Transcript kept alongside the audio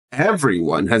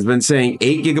Everyone has been saying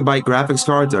 8GB graphics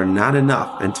cards are not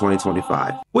enough in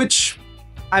 2025, which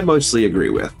I mostly agree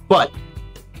with. But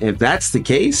if that's the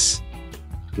case,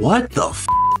 what the f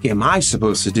am I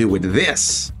supposed to do with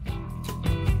this?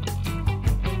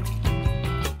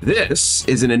 This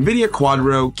is an NVIDIA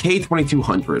Quadro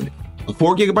K2200, a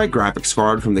 4GB graphics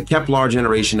card from the Kepler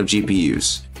generation of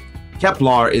GPUs.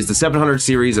 Kepler is the 700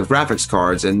 series of graphics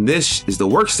cards, and this is the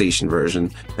workstation version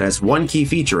that has one key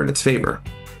feature in its favor.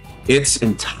 It's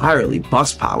entirely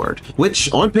bus-powered,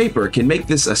 which on paper can make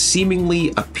this a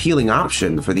seemingly appealing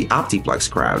option for the Optiplex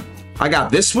crowd. I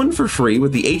got this one for free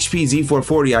with the HP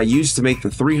Z440 I used to make the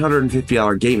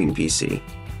 $350 gaming PC,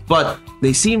 but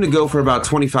they seem to go for about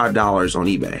 $25 on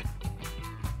eBay.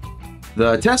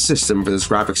 The test system for this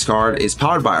graphics card is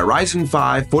powered by a Ryzen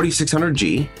 5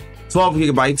 4600G,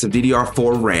 12GB of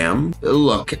DDR4 RAM.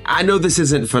 Look, I know this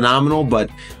isn't phenomenal, but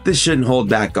this shouldn't hold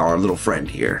back our little friend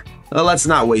here. Let's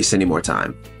not waste any more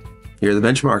time. Here are the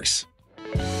benchmarks.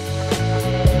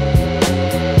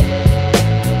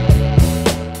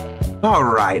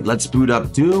 Alright, let's boot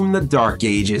up Doom the Dark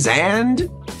Ages and...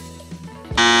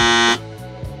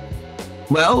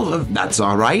 well, that's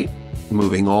alright.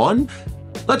 Moving on.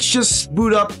 Let's just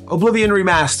boot up Oblivion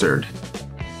Remastered.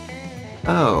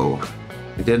 Oh,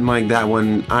 I didn't like that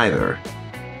one either.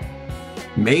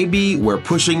 Maybe we're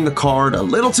pushing the card a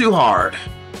little too hard.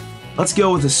 Let's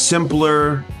go with a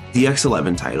simpler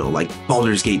DX11 title like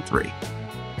Baldur's Gate 3.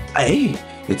 Hey,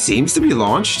 it seems to be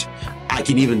launched. I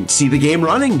can even see the game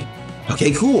running.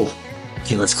 Okay, cool.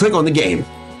 Okay, let's click on the game.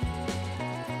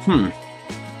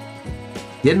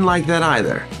 Didn't like that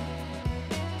either.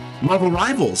 Marvel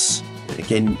Rivals.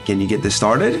 Can you get this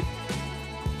started?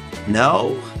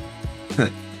 No?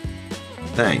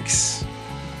 Thanks.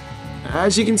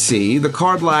 As you can see, the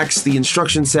card lacks the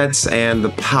instruction sets and the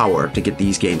power to get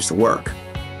these games to work.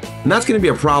 And that's going to be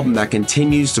a problem that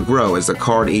continues to grow as the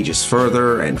card ages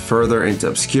further and further into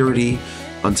obscurity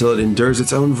until it endures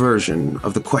its own version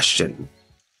of the question.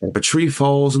 If a tree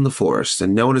falls in the forest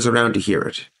and no one is around to hear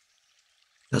it,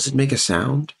 does it make a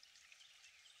sound?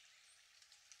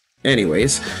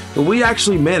 Anyways, we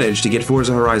actually managed to get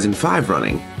Forza Horizon 5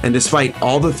 running, and despite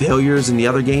all the failures in the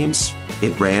other games,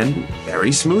 it ran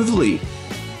very smoothly.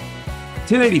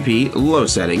 1080p, low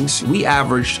settings, we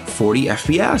averaged 40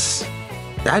 FPS.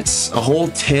 That's a whole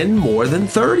 10 more than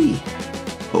 30.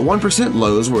 But 1%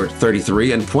 lows were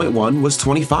 33 and 0.1 was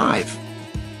 25.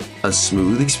 A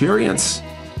smooth experience.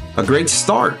 A great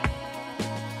start.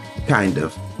 Kind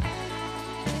of.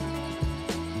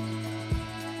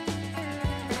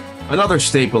 Another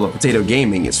staple of potato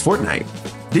gaming is Fortnite.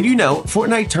 Did you know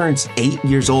Fortnite turns 8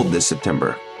 years old this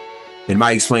September? It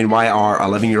might explain why our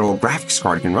 11-year-old graphics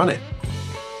card can run it.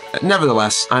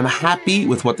 Nevertheless, I'm happy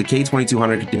with what the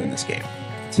K2200 can do in this game.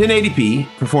 1080p,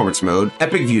 performance mode,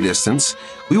 epic view distance,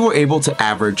 we were able to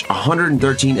average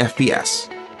 113 FPS.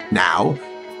 Now,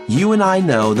 you and I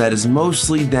know that is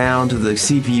mostly down to the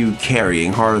CPU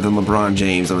carrying harder than LeBron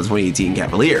James on the 2018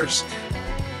 Cavaliers.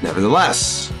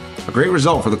 Nevertheless, a great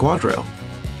result for the Quadro.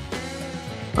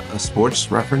 A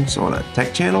sports reference on a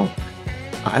tech channel?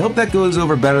 I hope that goes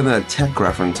over better than a tech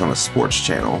reference on a sports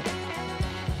channel.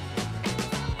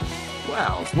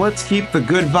 Well, let's keep the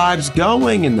good vibes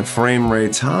going and the frame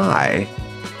rates high.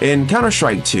 In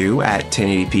Counter-Strike 2 at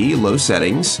 1080p low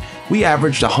settings, we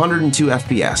averaged 102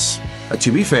 FPS.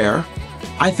 To be fair,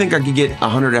 I think I could get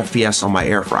 100 FPS on my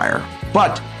air fryer,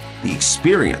 but the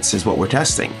experience is what we're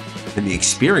testing, and the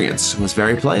experience was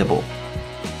very playable.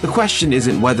 The question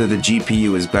isn't whether the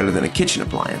GPU is better than a kitchen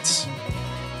appliance,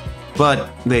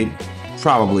 but they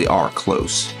probably are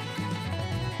close.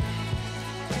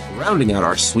 Rounding out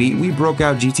our suite, we broke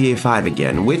out GTA 5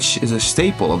 again, which is a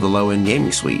staple of the low-end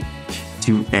gaming suite.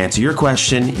 To answer your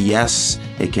question, yes,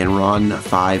 it can run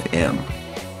 5M.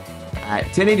 At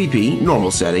 1080p,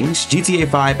 normal settings, GTA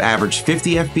 5 averaged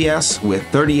 50 FPS with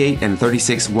 38 and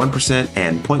 36 1%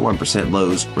 and 0.1%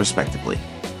 lows, respectively.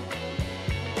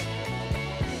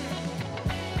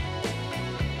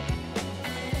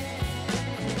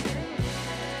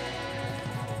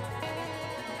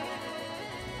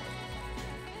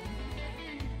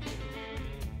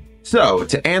 So,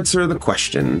 to answer the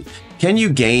question, can you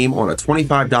game on a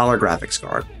 $25 graphics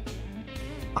card?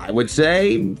 I would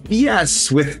say yes,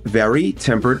 with very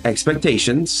tempered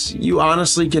expectations. You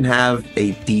honestly can have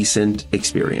a decent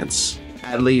experience,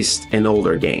 at least in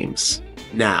older games.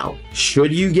 Now,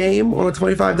 should you game on a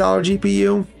 $25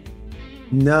 GPU?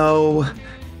 No,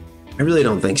 I really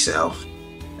don't think so.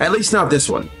 At least not this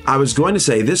one. I was going to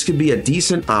say this could be a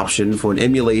decent option for an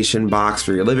emulation box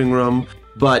for your living room,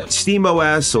 but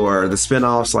SteamOS or the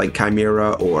spin-offs like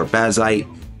Chimera or Bazite,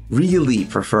 really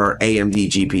prefer AMD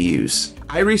GPUs.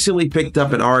 I recently picked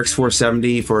up an RX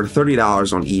 470 for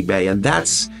 $30 on eBay, and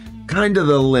that's kind of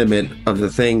the limit of the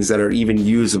things that are even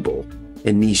usable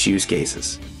in niche use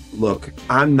cases. Look,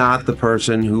 I'm not the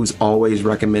person who's always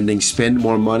recommending spend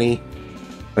more money,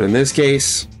 but in this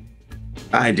case,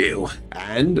 I do.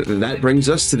 And that brings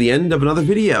us to the end of another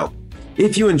video.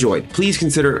 If you enjoyed, please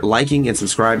consider liking and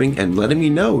subscribing and letting me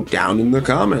know down in the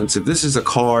comments if this is a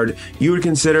card you would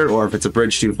consider or if it's a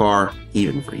bridge too far,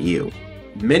 even for you.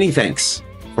 Many thanks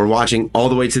for watching all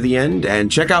the way to the end, and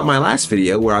check out my last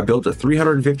video where I built a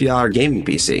 $350 gaming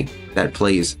PC that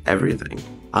plays everything.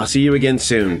 I'll see you again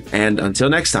soon, and until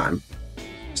next time,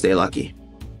 stay lucky.